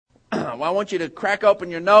Well, I want you to crack open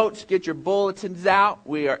your notes, get your bulletins out.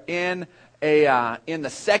 We are in the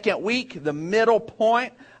second week, the middle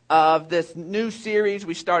point of this new series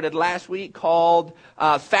we started last week called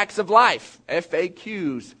Facts of Life,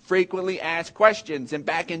 FAQs, Frequently Asked Questions. And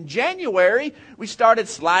back in January, we started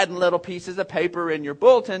sliding little pieces of paper in your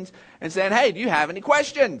bulletins and saying, hey, do you have any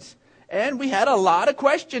questions? And we had a lot of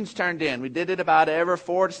questions turned in. We did it about every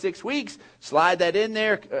 4 to 6 weeks. Slide that in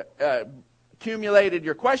there, accumulated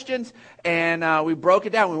your questions, and we broke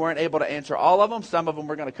it down. We weren't able to answer all of them. Some of them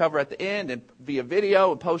we're going to cover at the end and via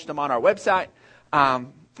video and post them on our website.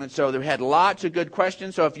 And so we had lots of good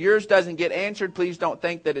questions. So if yours doesn't get answered, please don't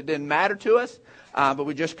think that it didn't matter to us. But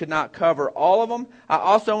we just could not cover all of them. I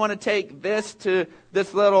also want to take this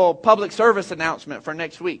little public service announcement for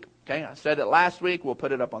next week. Okay, I said it last week. We'll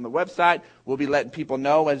put it up on the website. We'll be letting people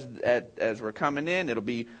know as we're coming in. It'll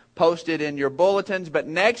be posted in your bulletins. But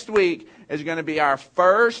next week is going to be our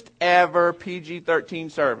first ever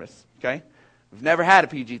PG-13 service. Okay, we've never had a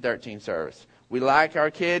PG-13 service. We like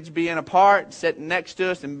our kids being apart, sitting next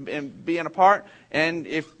to us and being apart. And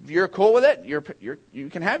if you're cool with it, you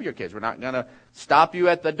can have your kids. We're not going to stop you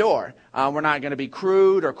at the door. We're not going to be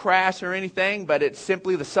crude or crass or anything, but it's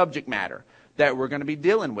simply the subject matter that we're going to be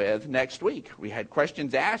dealing with next week. We had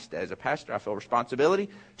questions asked. As a pastor, I feel responsibility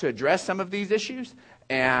to address some of these issues.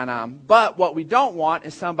 And but what we don't want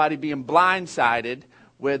is somebody being blindsided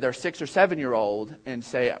with their 6 or 7-year-old and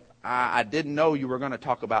say, I didn't know you were going to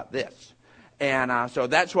talk about this. And so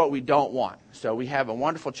that's what we don't want. So we have a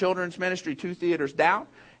wonderful children's ministry 2 theaters down,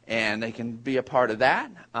 and they can be a part of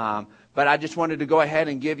that. But I just wanted to go ahead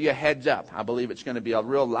and give you a heads up. I believe it's going to be a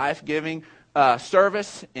real life-giving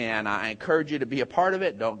service, and I encourage you to be a part of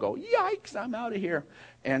it. Don't go, yikes, I'm out of here.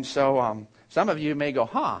 And so some of you may go,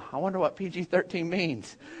 I wonder what PG-13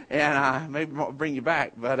 means. And maybe won't bring you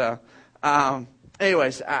back. But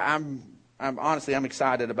anyways, I'm honestly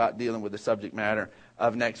excited about dealing with the subject matter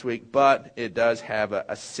of next week, but it does have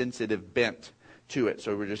a sensitive bent to it,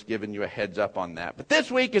 so we're just giving you a heads up on that. But this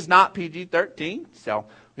week is not PG-13, so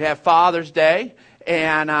we have Father's Day,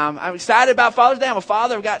 and I'm excited about Father's Day. I'm a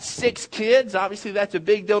father. I've got 6 kids. Obviously, that's a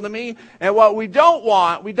big deal to me. And what we don't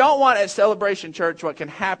want at Celebration Church what can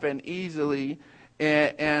happen easily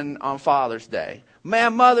on Father's Day.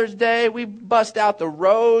 Man, Mother's Day, we bust out the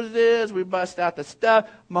roses, we bust out the stuff.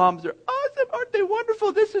 Moms are awesome, aren't they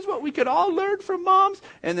wonderful? This is what we could all learn from moms.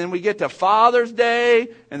 And then we get to Father's Day,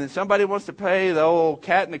 and then somebody wants to play the old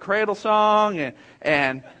Cat in the Cradle song,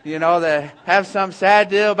 and you know, they have some sad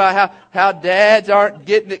deal about how dads aren't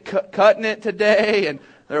getting it, cutting it today, and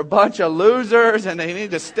they're a bunch of losers, and they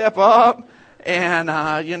need to step up. And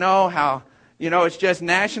it's just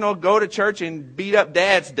National Go to Church and Beat Up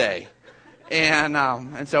Dad's Day.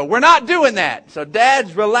 And so we're not doing that. So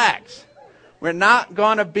dads, relax. We're not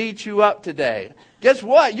going to beat you up today. Guess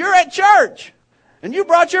what? You're at church. And you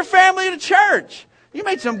brought your family to church. You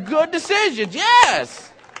made some good decisions.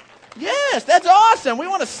 Yes. Yes, that's awesome. We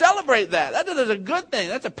want to celebrate that. That is a good thing.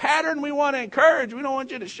 That's a pattern we want to encourage. We don't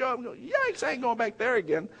want you to show up and go, yikes, I ain't going back there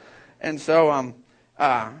again. And so,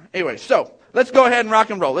 anyway, so let's go ahead and rock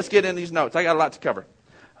and roll. Let's get in these notes. I got a lot to cover.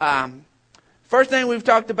 First thing we've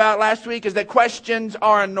talked about last week is that questions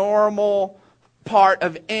are a normal part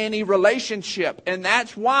of any relationship. And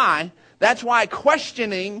that's why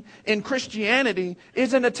questioning in Christianity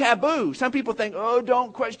isn't a taboo. Some people think,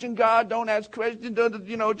 don't question God, don't ask questions,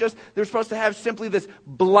 they're supposed to have simply this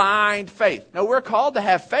blind faith. No, we're called to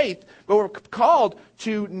have faith, but we're called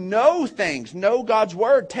to know things, know God's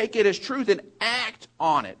word, take it as truth, and act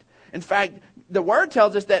on it. In fact, the word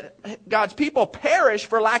tells us that God's people perish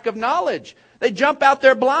for lack of knowledge. They jump out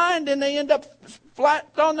there blind and they end up flat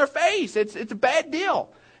on their face. It's a bad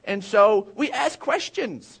deal. And so we ask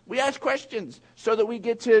questions. We ask questions so that we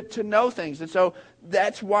get to know things. And so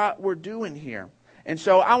that's what we're doing here. And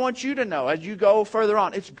so I want you to know as you go further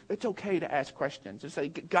on, it's okay to ask questions. And say,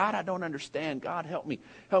 God, I don't understand. God, help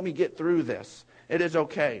me get through this. It is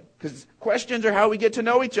okay. Because questions are how we get to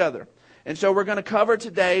know each other. And so we're going to cover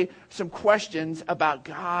today some questions about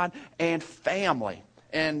God and family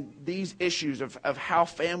and these issues of how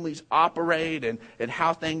families operate and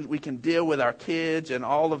how we can deal with our kids and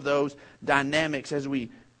all of those dynamics as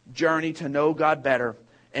we journey to know God better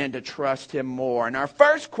and to trust Him more. And our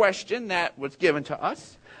first question that was given to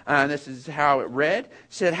us, and this is how it read,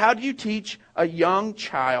 said, how do you teach a young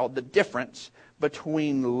child the difference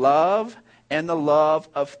between love and the love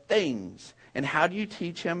of things? And how do you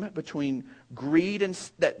teach him between greed and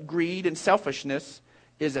selfishness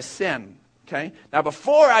is a sin? Okay? Now,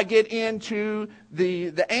 before I get into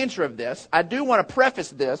the answer of this, I do want to preface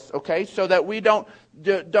this, okay, so that we don't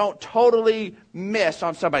totally miss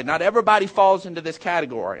on somebody. Not everybody falls into this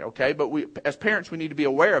category, okay? But we, as parents, we need to be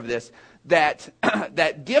aware of this, that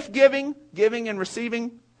that gift giving and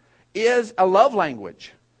receiving is a love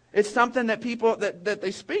language. It's something that people, that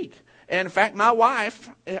they speak. And in fact, my wife,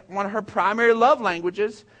 one of her primary love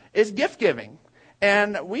languages is gift giving.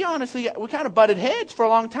 And we kind of butted heads for a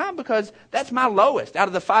long time because that's my lowest out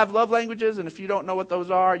of the 5 love languages. And if you don't know what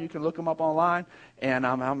those are, you can look them up online. And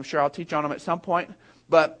I'm sure I'll teach on them at some point.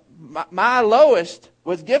 But my lowest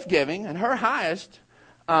was gift giving, and her highest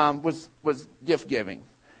was gift giving.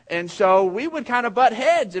 And so we would kind of butt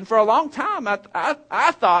heads. And for a long time,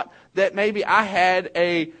 I thought that maybe I had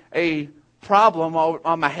a problem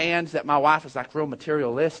on my hands, that my wife was like real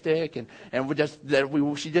materialistic, and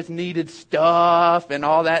she just needed stuff and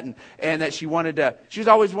all that, and that she was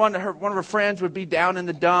always one of her friends would be down in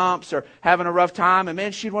the dumps or having a rough time, and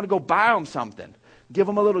man, she'd want to go buy them something, give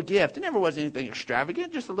them a little gift. It never was anything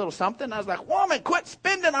extravagant, just a little something. I was like, woman, quit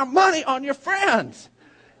spending our money on your friends.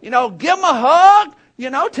 Give them a hug,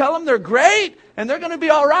 tell them they're great and they're going to be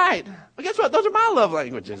all right. But guess what? Those are my love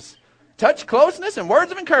languages. Touch, closeness, and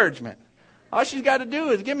words of encouragement. All she's got to do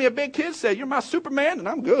is give me a big kiss, say, you're my Superman, and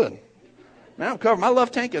I'm good. Man, I'm covered. My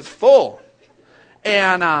love tank is full.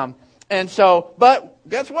 And so, but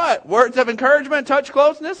guess what? Words of encouragement, touch,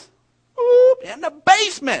 closeness, in the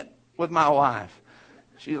basement with my wife.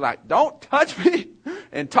 She's like, don't touch me,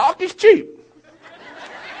 and talk is cheap.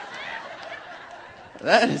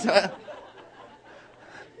 That is,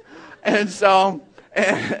 and so,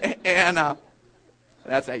 and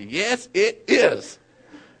that's a yes, it is.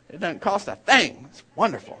 It doesn't cost a thing. It's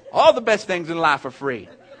wonderful. All the best things in life are free.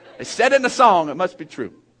 They said in the song, it must be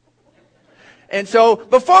true. And so,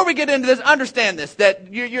 before we get into this, understand this,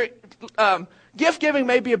 that your gift giving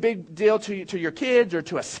may be a big deal to your kids or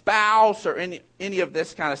to a spouse or any of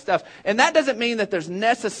this kind of stuff. And that doesn't mean that there's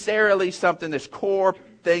necessarily something, this core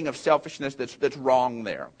thing of selfishness that's wrong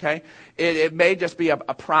there, okay? It may just be a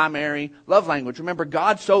primary love language. Remember,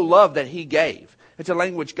 God so loved that he gave. It's a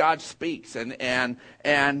language God speaks, and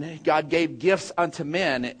God gave gifts unto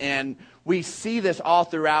men, and we see this all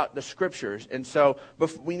throughout the scriptures, and so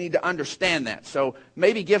we need to understand that. So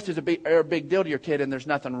maybe gift is a big deal to your kid, and there's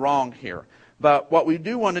nothing wrong here. But what we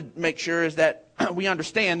do want to make sure is that we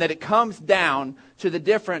understand that it comes down to the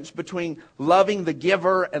difference between loving the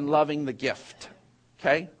giver and loving the gift,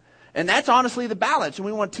 okay? And that's honestly the balance, and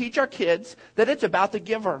we want to teach our kids that it's about the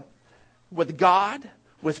giver, with God,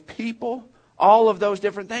 with people, all of those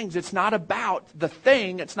different things. It's not about the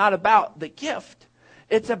thing. It's not about the gift.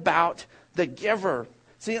 It's about the giver.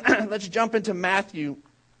 See, let's jump into Matthew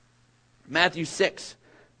 6,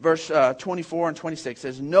 verse 24 and 26. It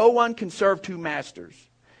says, no one can serve 2 masters.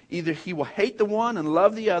 Either he will hate the one and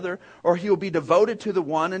love the other, or he will be devoted to the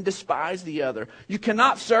one and despise the other. You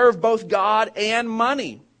cannot serve both God and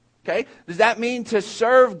money. Okay? Does that mean to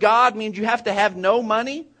serve God means you have to have no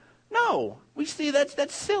money? No. We see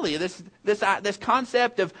that's silly. This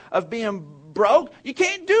concept of being broke, you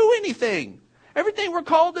can't do anything. Everything we're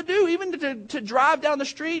called to do, even to drive down the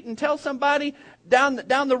street and tell somebody down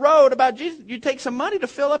the road about Jesus, you take some money to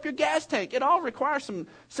fill up your gas tank. It all requires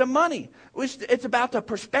some money. It's about the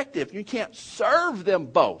perspective. You can't serve them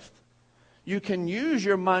both. You can use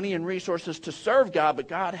your money and resources to serve God, but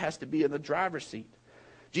God has to be in the driver's seat.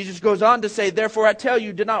 Jesus goes on to say, therefore I tell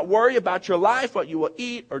you, do not worry about your life, what you will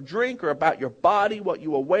eat or drink, or about your body, what you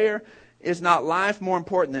will wear. Is not life more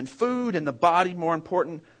important than food, and the body more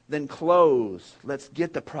important than clothes? Let's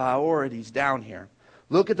get the priorities down here.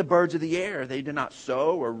 Look at the birds of the air. They do not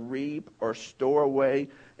sow or reap or store away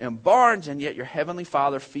in barns, and yet your heavenly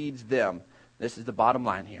Father feeds them. This is the bottom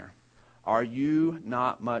line here. Are you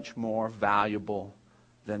not much more valuable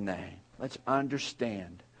than they? Let's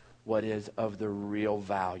understand what is of the real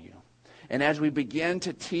value. And as we begin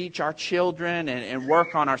to teach our children and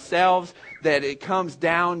work on ourselves, that it comes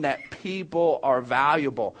down that people are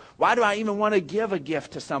valuable. Why do I even want to give a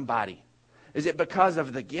gift to somebody? Is it because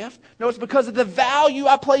of the gift? No, it's because of the value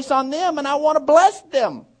I place on them, and I want to bless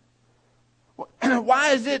them.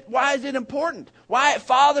 Why is it important? Why at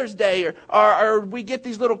Father's Day or we get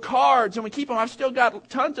these little cards and we keep them? I've still got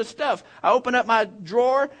tons of stuff. I open up my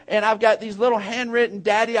drawer and I've got these little handwritten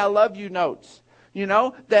 "Daddy, I love you" notes.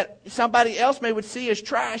 That somebody else would see as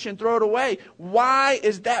trash and throw it away. Why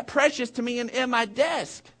is that precious to me and in my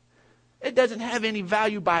desk? It doesn't have any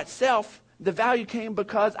value by itself. The value came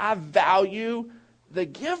because I value the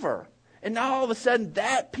giver. And now all of a sudden,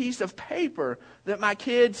 that piece of paper that my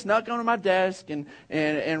kid snuck onto my desk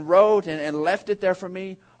and wrote and left it there for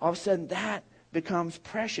me, all of a sudden that becomes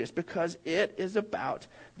precious because it is about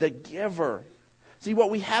the giver. See,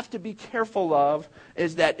 what we have to be careful of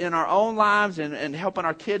is that in our own lives and helping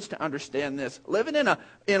our kids to understand this, living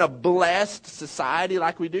in a blessed society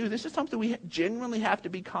like we do, this is something we genuinely have to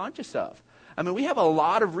be conscious of. I mean, we have a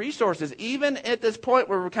lot of resources, even at this point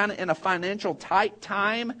where we're kind of in a financial tight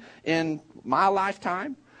time in my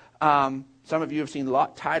lifetime. Some of you have seen a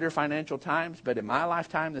lot tighter financial times, but in my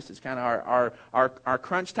lifetime, this is kind of our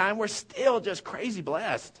crunch time. We're still just crazy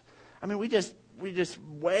blessed. I mean, we just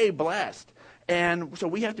way blessed. And so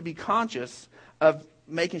we have to be conscious of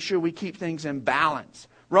making sure we keep things in balance.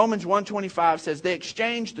 Romans 1:25 says, they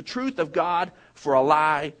exchanged the truth of God for a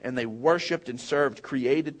lie, and they worshipped and served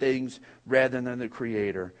created things rather than the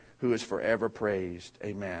Creator, who is forever praised.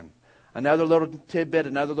 Amen. Another little tidbit,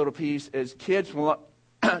 another little piece is kids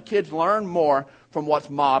learn more from what's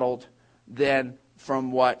modeled than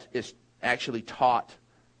from what is actually taught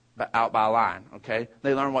out by line. Okay,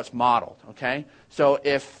 they learn what's modeled. Okay, so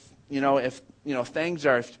if things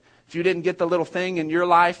are. If you didn't get the little thing in your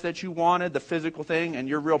life that you wanted, the physical thing, and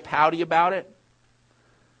you're real pouty about it,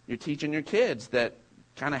 you're teaching your kids that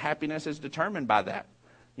kind of happiness is determined by that.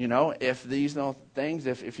 If these little things,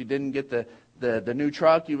 if you didn't get the new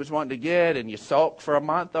truck you was wanting to get and you sulk for a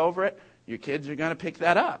month over it, your kids are going to pick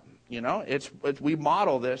that up. We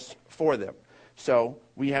model this for them. So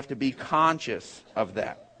we have to be conscious of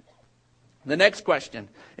that. The next question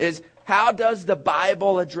is, how does the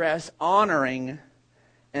Bible address honoring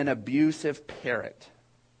an abusive parent?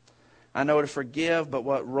 I know to forgive, but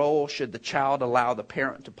what role should the child allow the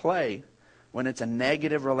parent to play when it's a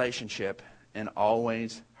negative relationship and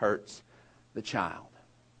always hurts the child?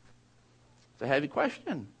 It's a heavy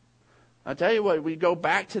question. I'll tell you what, we go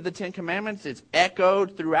back to the Ten Commandments. It's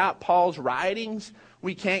echoed throughout Paul's writings.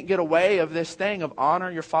 We can't get away of this thing of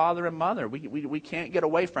honor your father and mother. We can't get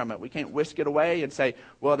away from it. We can't whisk it away and say,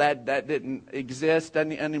 well, that didn't exist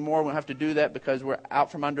anymore. We'll have to do that because we're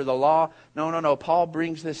out from under the law. No. Paul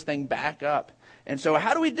brings this thing back up. And so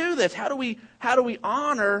how do we do this? How do we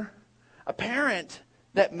honor a parent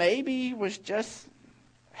that maybe was just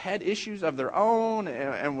had issues of their own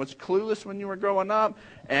and was clueless when you were growing up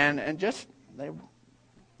and just they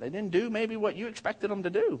didn't do maybe what you expected them to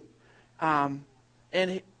do?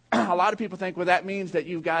 And a lot of people think, well, that means that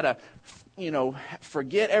you've got to,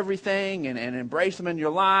 forget everything and embrace them in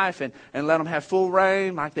your life and let them have full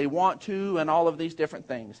reign like they want to and all of these different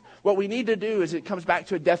things. What we need to do is it comes back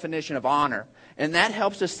to a definition of honor. And that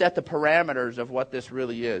helps us set the parameters of what this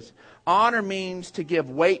really is. Honor means to give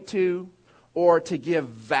weight to or to give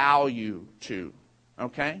value to.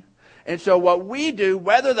 Okay? And so what we do,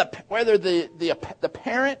 whether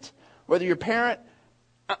your parent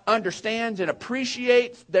understands and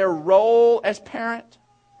appreciates their role as parent,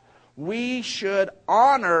 we should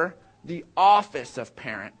honor the office of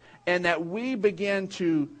parent, and that we begin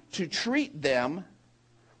to treat them.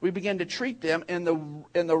 We begin to treat them in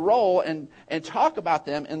the role and talk about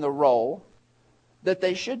them in the role that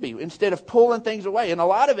they should be, instead of pulling things away. And a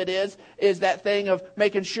lot of it is that thing of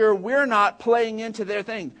making sure we're not playing into their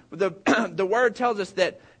thing. The Word tells us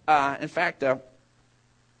that, in fact,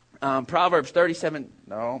 Proverbs 37,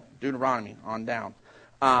 Deuteronomy on down.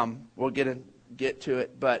 We'll get to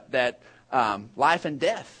it, but that life and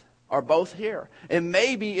death are both here. And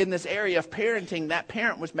maybe in this area of parenting, that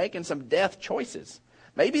parent was making some death choices.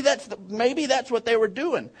 Maybe that's what they were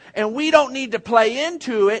doing. And we don't need to play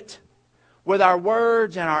into it with our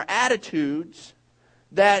words and our attitudes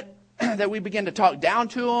that we begin to talk down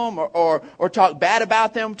to them or talk bad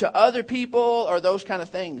about them to other people or those kind of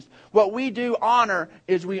things. What we do honor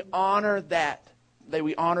is we honor that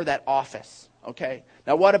office. Okay.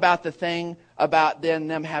 Now, what about the thing about then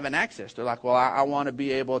them having access? They're like, well, I want to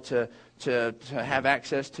be able to have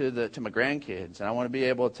access to my grandkids, and I want to be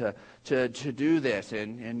able to do this,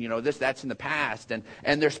 and that's in the past, and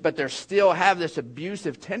they still have this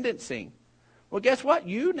abusive tendency. Well, guess what?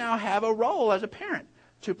 You now have a role as a parent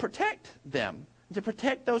to protect them, to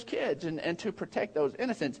protect those kids, and to protect those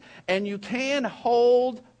innocents. And you can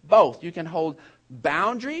hold both. You can hold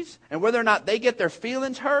boundaries, and whether or not they get their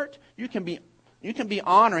feelings hurt, you can be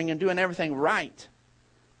honoring and doing everything right.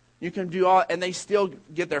 You can do all, and they still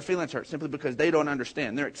get their feelings hurt simply because they don't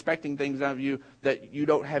understand. They're expecting things out of you that you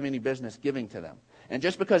don't have any business giving to them. And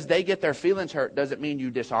just because they get their feelings hurt doesn't mean you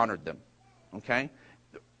dishonored them. Okay?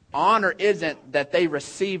 Honor isn't that they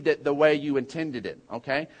received it the way you intended it,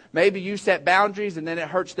 okay? Maybe you set boundaries and then it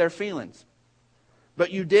hurts their feelings.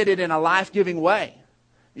 But you did it in a life-giving way.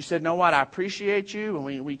 You said, "No, what? I appreciate you,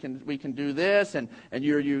 and we can do this, and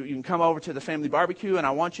you can come over to the family barbecue, and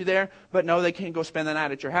I want you there." But no, they can't go spend the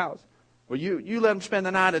night at your house. Well, you let them spend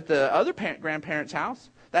the night at the other grandparents' house.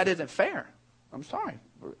 That isn't fair. I'm sorry.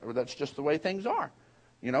 That's just the way things are.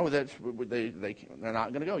 You know, they're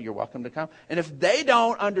not going to go. You're welcome to come. And if they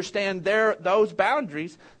don't understand those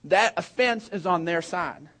boundaries, that offense is on their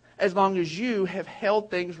side. As long as you have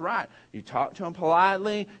held things right. You talk to them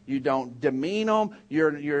politely. You don't demean them.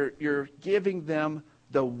 You're giving them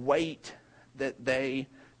the weight that they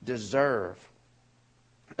deserve.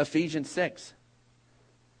 Ephesians 6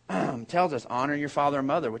 tells us, honor your father and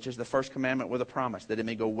mother, which is the first commandment with a promise, that it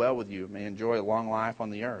may go well with you, may enjoy a long life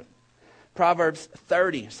on the earth. Proverbs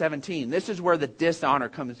 30:17. This is where the dishonor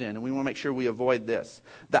comes in, and we want to make sure we avoid this.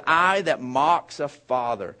 The eye that mocks a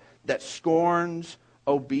father, that scorns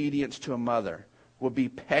obedience to a mother, will be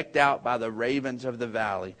pecked out by the ravens of the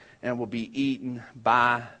valley and will be eaten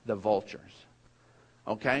by the vultures.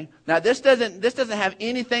 Okay? Now this doesn't have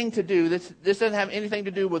anything to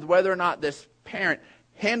do with whether or not this parent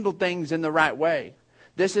handled things in the right way.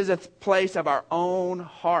 This is a place of our own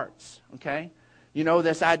hearts. Okay? You know,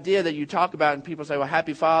 this idea that you talk about and people say, "Well,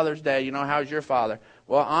 happy Father's Day, how's your father?"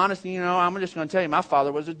 Well, honestly, I'm just going to tell you, my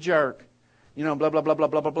father was a jerk. Blah, blah, blah, blah,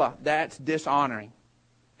 blah, blah, blah. That's dishonoring.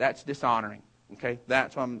 That's dishonoring. Okay?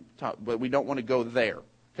 That's what I'm talking. But we don't want to go there.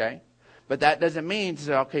 Okay? But that doesn't mean to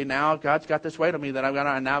say, okay, now God's got this weight on me that I've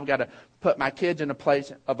got to put my kids in a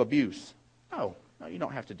place of abuse. No, you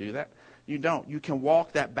don't have to do that. You don't. You can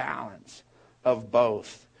walk that balance of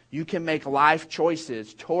both. You can make life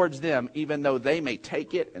choices towards them, even though they may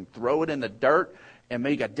take it and throw it in the dirt and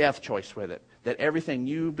make a death choice with it. That everything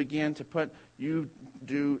you begin to put, you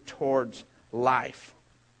do towards life.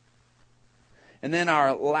 And then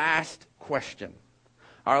our last question.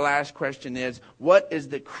 Our last question is, what is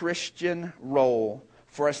the Christian role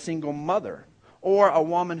for a single mother or a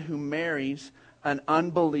woman who marries an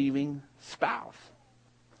unbelieving spouse?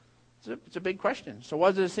 It's a big question. So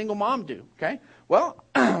what does a single mom do? Okay. Well,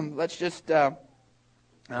 let's just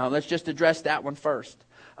address that one first.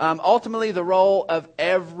 Ultimately, the role of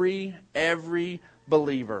every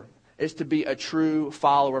believer is to be a true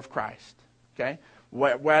follower of Christ. Okay.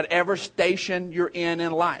 Whatever station you're in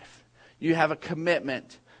life, you have a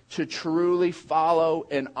commitment to truly follow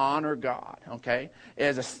and honor God. Okay.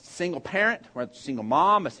 As a single parent, or a single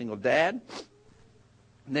mom, a single dad,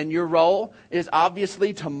 then your role is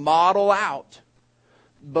obviously to model out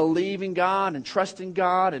believing God and trusting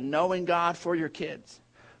God and knowing God for your kids.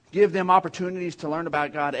 Give them opportunities to learn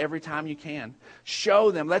about God every time you can.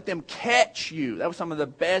 Show them, let them catch you. That was some of the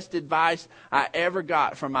best advice I ever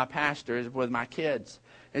got from my pastor with my kids.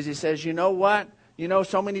 Is he says, you know what?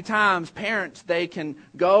 So many times parents, they can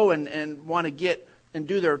go and want to get and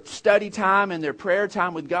do their study time and their prayer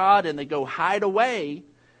time with God, and they go hide away,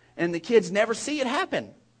 and the kids never see it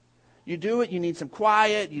happen. You do it, you need some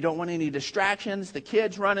quiet, you don't want any distractions, the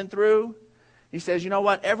kids running through. He says, you know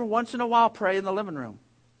what? Every once in a while, pray in the living room.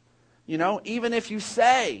 Even if you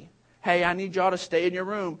say, hey, I need y'all to stay in your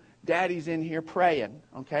room, Daddy's in here praying,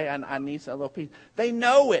 okay? I need a little peace. They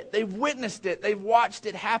know it. They've witnessed it. They've watched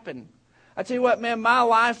it happen. I tell you what, man, my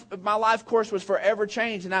life course was forever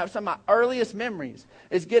changed. And some of my earliest memories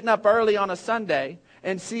is getting up early on a Sunday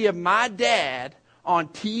and seeing my dad on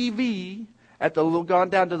TV gone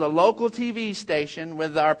down to the local TV station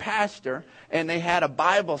with our pastor, and they had a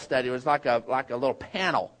Bible study. It was like a little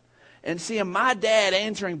panel. And seeing my dad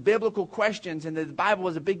answering biblical questions, and the Bible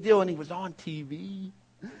was a big deal, and he was on TV.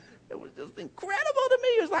 It was just incredible to me.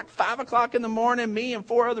 It was like 5 o'clock in the morning. Me and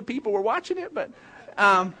 4 other people were watching it. But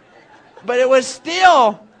it was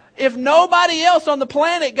still, if nobody else on the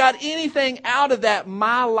planet got anything out of that,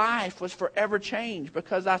 my life was forever changed,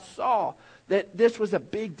 because I saw that this was a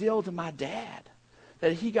big deal to my dad.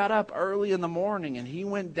 That he got up early in the morning and he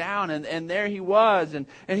went down and there he was. And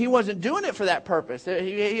he wasn't doing it for that purpose.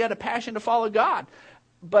 He had a passion to follow God.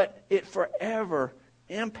 But it forever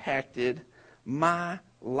impacted my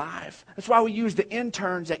life. That's why we use the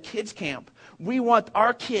interns at kids camp. We want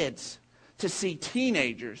our kids to see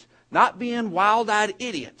teenagers not being wild-eyed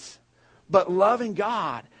idiots, but loving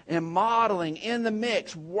God and modeling in the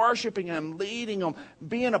mix, worshiping Him, leading them,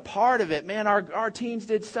 being a part of it. Man, our teens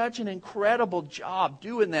did such an incredible job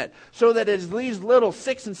doing that, so that as these little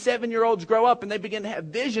 6 and 7-year-olds grow up and they begin to have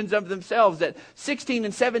visions of themselves at 16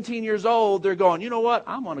 and 17 years old, they're going, you know what,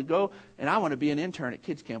 I'm going to go and I want to be an intern at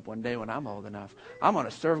kids camp one day when I'm old enough. I'm going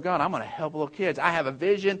to serve God. I'm going to help little kids. I have a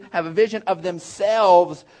vision of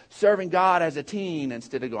themselves serving God as a teen,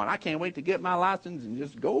 instead of going, I can't wait to get my license and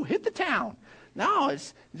just go hit the town. No,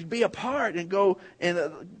 it's to be a part and go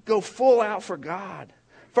full out for God.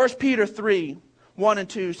 1 Peter 3, 1 and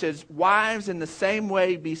 2 says, wives, in the same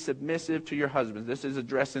way be submissive to your husbands. This is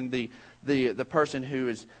addressing the person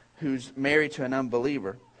who's married to an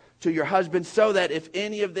unbeliever. To your husbands, so that if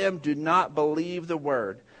any of them do not believe the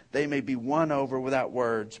word, they may be won over without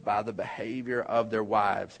words by the behavior of their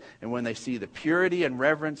wives. And when they see the purity and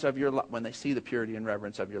reverence of your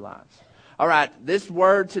lives. All right, this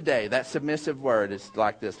word today, that submissive word, is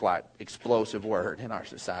like this explosive word in our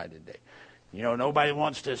society today. Nobody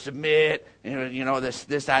wants to submit.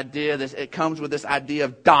 This idea, it comes with this idea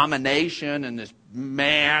of domination and this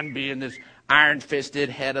man being this iron-fisted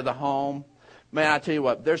head of the home. Man, I tell you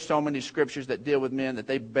what, there's so many scriptures that deal with men that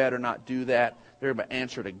they better not do that. They're an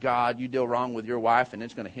answer to God. You deal wrong with your wife, and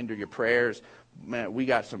it's going to hinder your prayers. Man, we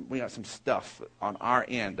got some stuff on our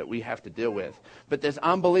end that we have to deal with. But this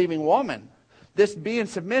unbelieving woman, this being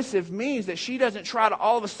submissive means that she doesn't try to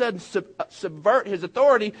all of a sudden subvert his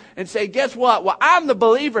authority and say, guess what? Well, I'm the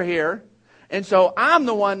believer here, and so I'm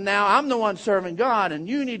the one serving God, and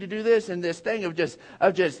you need to do this, and this thing of just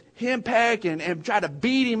henpeck and try to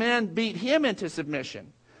beat him into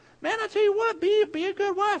submission. Man, I tell you what, be a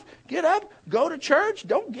good wife. Get up, go to church.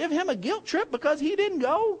 Don't give him a guilt trip because he didn't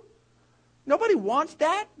go. Nobody wants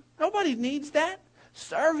that. Nobody needs that.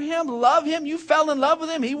 Serve him, love him. You fell in love with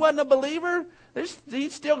him. He wasn't a believer.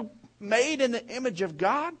 He's still made in the image of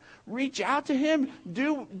God. Reach out to him.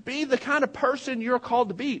 Be the kind of person you're called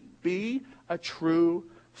to be. Be a true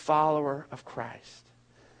follower of Christ.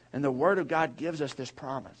 And the Word of God gives us this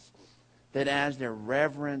promise that as their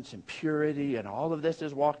reverence and purity and all of this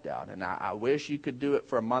is walked out, and I wish you could do it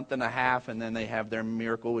for a month and a half and then they have their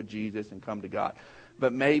miracle with Jesus and come to God.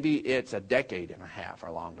 But maybe it's a decade and a half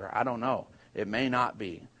or longer. I don't know. It may not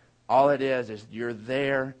be. All it is you're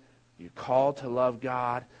there, you're called to love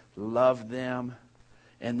God, love them,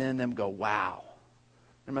 and then them go, wow,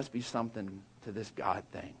 there must be something to this God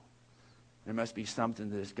thing. There must be something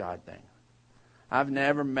to this God thing. I've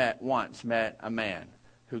never once met a man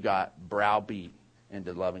who got browbeat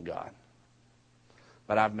into loving God.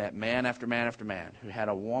 But I've met man after man after man who had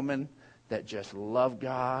a woman that just loved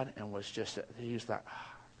God and he was like,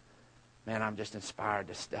 oh, man, I'm just inspired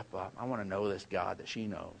to step up. I want to know this God that she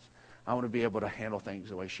knows. I want to be able to handle things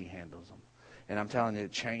the way she handles them. And I'm telling you,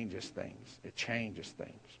 it changes things. It changes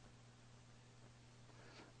things.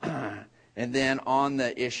 And then on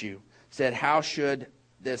the issue, said, how should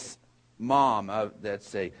this mom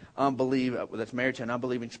that's married to an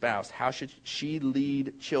unbelieving spouse, how should she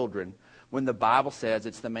lead children when the Bible says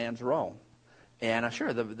it's the man's role? And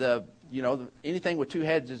sure, anything with two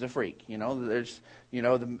heads is a freak.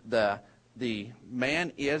 The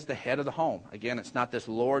man is the head of the home. Again, it's not this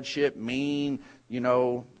lordship, mean,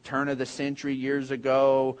 turn of the century years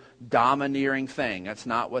ago, domineering thing. That's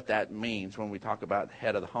not what that means when we talk about the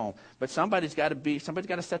head of the home. But somebody's got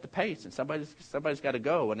to set the pace, and somebody's got to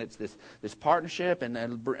go. And it's this partnership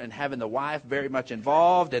and having the wife very much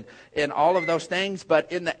involved and all of those things.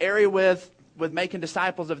 But in the area with making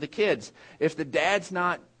disciples of the kids, if the dad's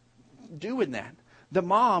not doing that, the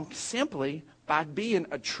mom simply, by being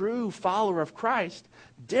a true follower of Christ,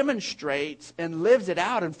 demonstrates and lives it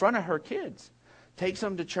out in front of her kids. Takes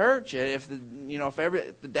them to church, if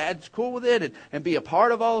the dad's cool with it, and be a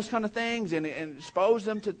part of all those kind of things, and expose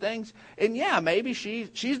them to things. And yeah, maybe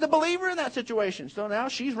she's the believer in that situation. So now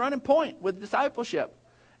she's running point with discipleship.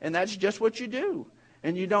 And that's just what you do.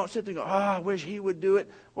 And you don't sit there and go, oh, I wish he would do it.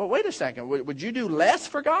 Well, wait a second. Would you do less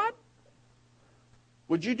for God?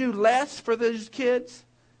 Would you do less for those kids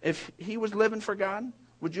if he was living for God?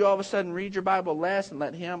 Would you all of a sudden read your Bible less and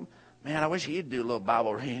let him, man, I wish he'd do a little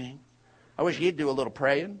Bible reading. I wish he'd do a little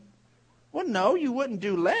praying. Well, no, you wouldn't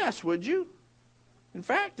do less, would you? In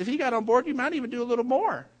fact, if he got on board, you might even do a little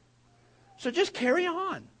more. So just carry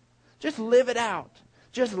on. Just live it out.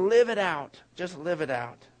 Just live it out. Just live it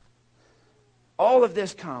out. All of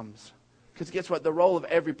this comes, because guess what? The role of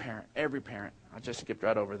every parent, I just skipped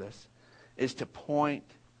right over this, is to point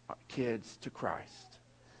our kids to Christ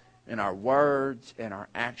in our words and our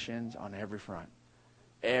actions on every front.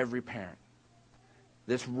 Every parent.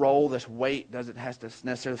 This role, this weight doesn't have to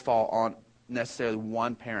necessarily fall on necessarily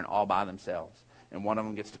one parent all by themselves, and one of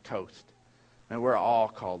them gets to coast. And we're all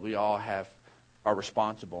called. We all are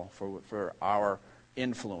responsible for our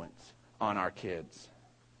influence on our kids.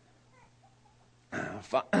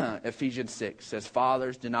 Ephesians 6 says,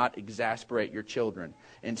 fathers, do not exasperate your children.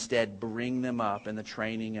 Instead, bring them up in the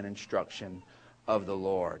training and instruction of the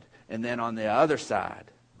Lord. And then on the other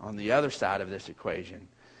side of this equation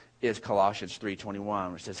is Colossians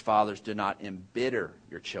 3:21, which says, fathers, do not embitter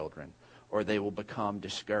your children, or they will become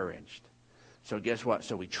discouraged. So guess what?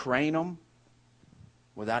 So we train them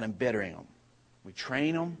without embittering them. We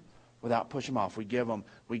train them without pushing them off. We give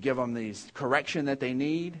them these correction that they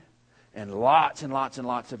need, and lots and lots and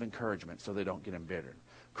lots of encouragement so they don't get embittered.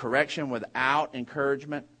 Correction without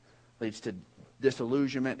encouragement leads to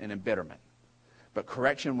disillusionment and embitterment. But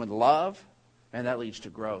correction with love, and that leads to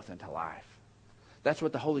growth into life. That's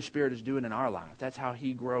what the Holy Spirit is doing in our life. That's how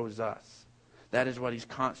He grows us. That is what He's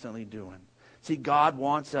constantly doing. See, God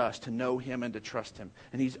wants us to know Him and to trust Him.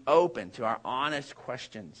 And He's open to our honest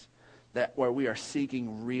questions where we are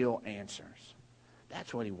seeking real answers.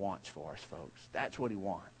 That's what He wants for us, folks. That's what He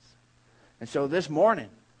wants. And so this morning,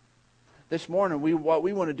 what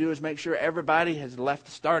we want to do is make sure everybody has left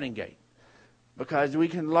the starting gate. Because we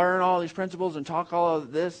can learn all these principles and talk all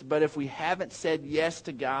of this, but if we haven't said yes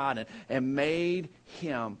to God and made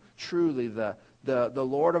Him truly the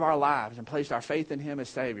Lord of our lives and placed our faith in Him as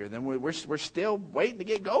Savior, then we're still waiting to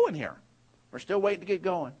get going here. We're still waiting to get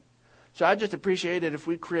going. So I just appreciate it if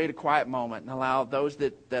we create a quiet moment and allow those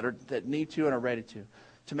that need to and are ready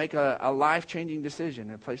to make a life-changing decision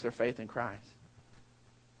and place their faith in Christ.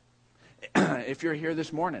 If you're here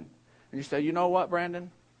this morning and you say, you know what,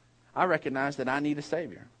 Brandon? I recognize that I need a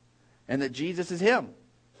Savior and that Jesus is Him.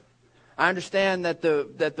 I understand that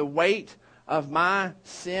the weight of my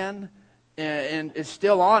sin is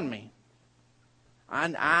still on me.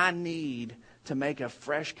 I need to make a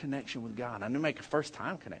fresh connection with God. I need to make a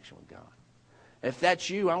first-time connection with God. If that's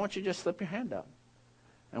you, I want you to just slip your hand up.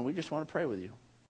 And we just want to pray with you.